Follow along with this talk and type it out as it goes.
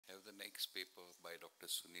next paper by Dr.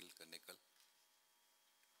 Sunil Kanekal.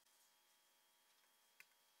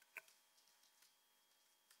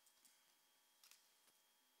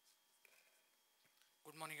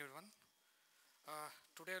 Good morning, everyone.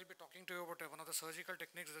 Today I'll be talking to you about one of the surgical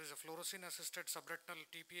techniques. There is a fluorescein assisted subretinal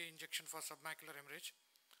tPA injection for submacular hemorrhage.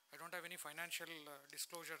 I don't have any financial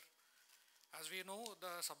disclosure. As we know,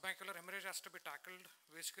 the submacular hemorrhage has to be tackled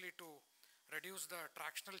basically to reduce the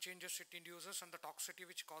tractional changes it induces and the toxicity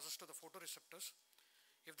which causes to the photoreceptors.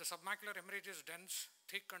 If the submacular hemorrhage is dense,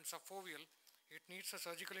 thick and subfoveal, it needs a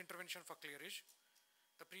surgical intervention for clearage.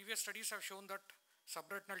 The previous studies have shown that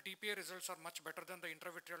subretinal tPA results are much better than the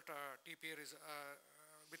intravitreal tPA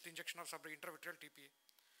with injection of intravitreal tPA.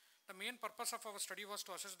 The main purpose of our study was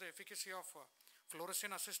to assess the efficacy of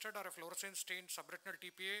fluorescein assisted or a fluorescein stained subretinal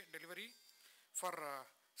tPA delivery for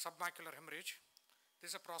submacular hemorrhage.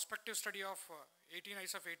 This is a prospective study of 18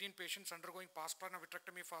 eyes of 18 patients undergoing pars plana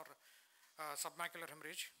vitrectomy for submacular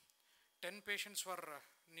hemorrhage. 10 patients were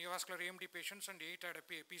neovascular AMD patients and 8 had a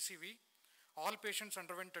PCV. All patients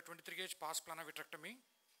underwent a 23 gauge pars plana vitrectomy.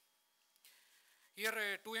 Here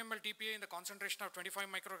a 2 ml tPA in the concentration of 25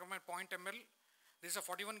 microgram at 0.0 ml. This is a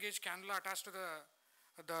 41 gauge cannula attached to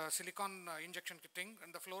the silicone injection thing,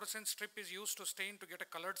 and the fluorescent strip is used to stain to get a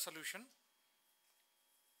colored solution.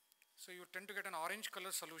 So you tend to get an orange color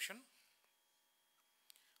solution.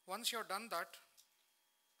 Once you have done that,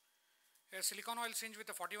 a silicone oil syringe with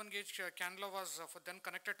a 41 gauge cannula was then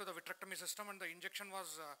connected to the vitrectomy system, and the injection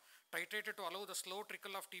was titrated to allow the slow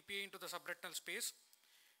trickle of tPA into the subretinal space.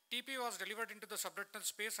 tPA was delivered into the subretinal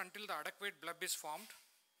space until the adequate bleb is formed.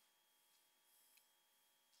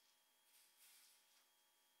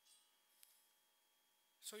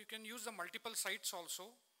 So you can use the multiple sites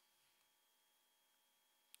also.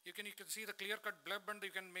 You can see the clear cut bleb, and you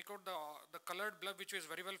can make out the colored bleb which is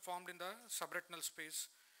very well formed in the subretinal space.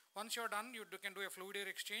 Once you are done, you can do a fluid air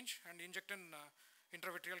exchange and inject an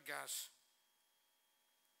intravitreal gas.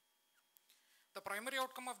 The primary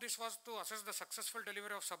outcome of this was to assess the successful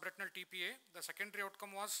delivery of subretinal tPA. The secondary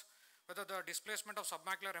outcome was whether the displacement of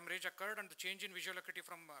submacular hemorrhage occurred and the change in visual acuity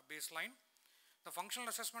from baseline. The functional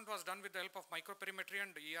assessment was done with the help of microperimetry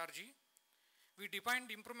and ERG. We defined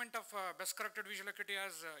improvement of best corrected visual acuity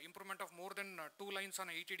as improvement of more than 2 lines on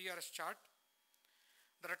a ETDRS chart.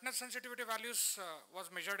 The retinal sensitivity values was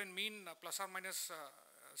measured in mean plus or minus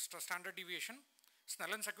standard deviation.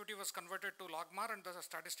 Snellen's acuity was converted to logmar and the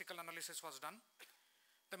statistical analysis was done.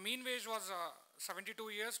 The mean age was 72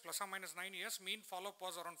 years plus or minus 9 years. Mean follow-up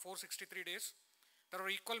was around 463 days. There were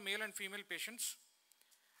equal male and female patients.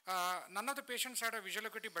 None of the patients had a visual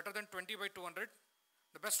acuity better than 20 by 200.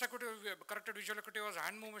 The best corrected visual acuity was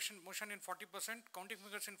hand motion in 40%, counting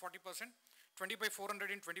fingers in 40%, 20 by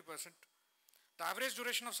 400 in 20%. The average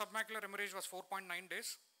duration of submacular hemorrhage was 4.9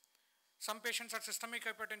 days. Some patients had systemic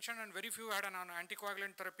hypertension and very few had an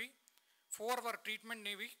anticoagulant therapy. 4 were treatment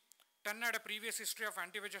naive. 10 had a previous history of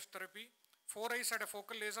anti-VEGF therapy. 4 eyes had a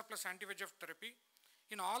focal laser plus anti-VEGF therapy.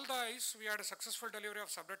 In all the eyes, we had a successful delivery of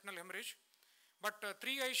subretinal hemorrhage. But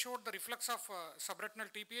 3 eyes showed the reflux of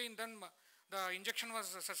subretinal tPA, and then the injection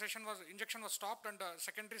was stopped and the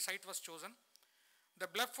secondary site was chosen. The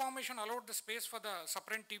bleb formation allowed the space for the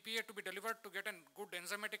subretinal tPA to be delivered to get a good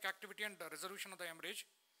enzymatic activity and resolution of the hemorrhage.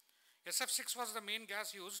 SF6 was the main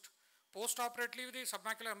gas used. Post-operatively, the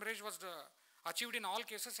submacular hemorrhage was achieved in all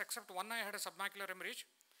cases except one eye had a submacular hemorrhage.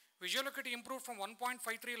 Visual acuity improved from 1.53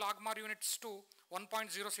 logmar units to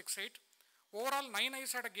 1.068. Overall, 9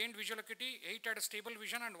 eyes had a gained visual acuity, 8 had a stable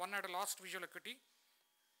vision, and 1 had a lost visual acuity.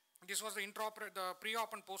 This was the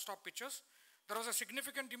pre-op and post-op pictures. There was a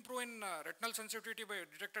significant improvement in retinal sensitivity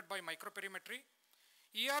detected by microperimetry.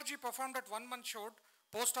 ERG performed at 1 month showed,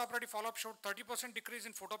 post-operative follow-up showed 30% decrease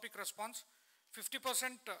in photopic response,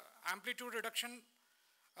 50% amplitude reduction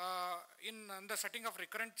in the setting of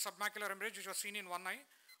recurrent submacular hemorrhage, which was seen in one eye,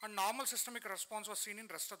 and normal systemic response was seen in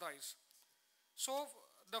rest of the eyes. So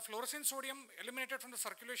the fluorescein sodium eliminated from the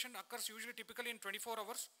circulation occurs usually typically in 24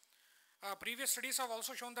 hours. Previous studies have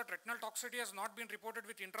also shown that retinal toxicity has not been reported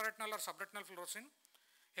with intraretinal or subretinal fluorescein.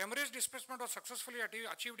 Hemorrhage displacement was successfully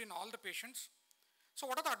achieved in all the patients. So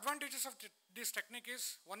what are the advantages of this technique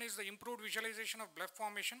is? One is the improved visualization of bleb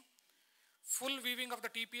formation, full weaving of the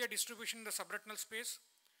tPA distribution in the subretinal space.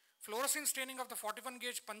 Fluorescein staining of the 41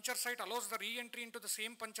 gauge puncture site allows the re-entry into the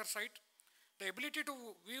same puncture site. The ability to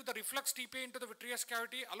weave the reflux tPA into the vitreous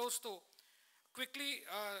cavity allows to quickly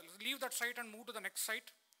leave that site and move to the next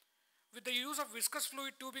site. With the use of viscous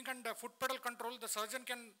fluid tubing and foot pedal control, the surgeon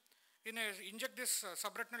can inject this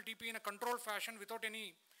subretinal tPA in a controlled fashion without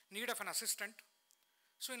any need of an assistant.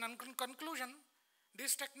 So in conclusion,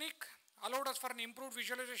 this technique allowed us for an improved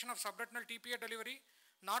visualization of subretinal tPA delivery,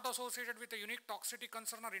 not associated with a unique toxicity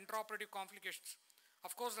concern or intraoperative complications.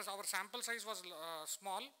 Of course, our sample size was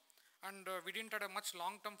small, and we didn't have a much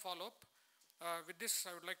long-term follow-up. With this,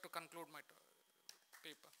 I would like to conclude my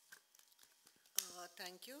paper.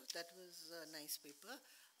 Thank you. That was a nice paper.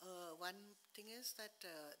 One thing is that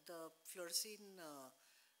the fluorescein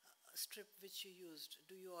strip which you used,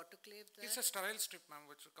 do you autoclave that? It's a sterile strip, ma'am,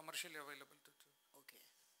 which is commercially available. Okay.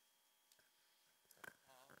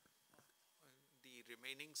 The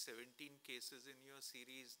remaining 17 cases in your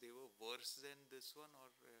series, they were worse than this one,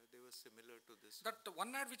 or they were similar to this one? That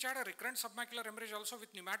one which had a recurrent submacular hemorrhage also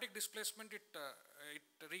with pneumatic displacement, it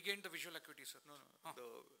regained the visual acuity, sir. No. The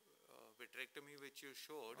vitrectomy which you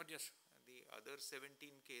showed, yes. The other 17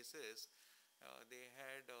 cases, they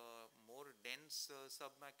had more dense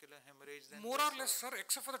submacular hemorrhage than more or less, sir,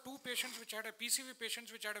 except for the two patients which had a PCV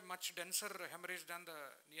patients which had a much denser hemorrhage than the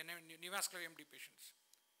neovascular AMD patients.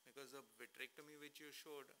 Because the vitrectomy which you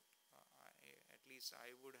showed, at least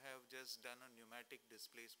I would have just done a pneumatic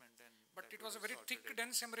displacement. But it was a very thick,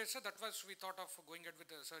 dense hemorrhage, sir. That was we thought of going ahead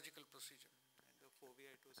with the surgical procedure.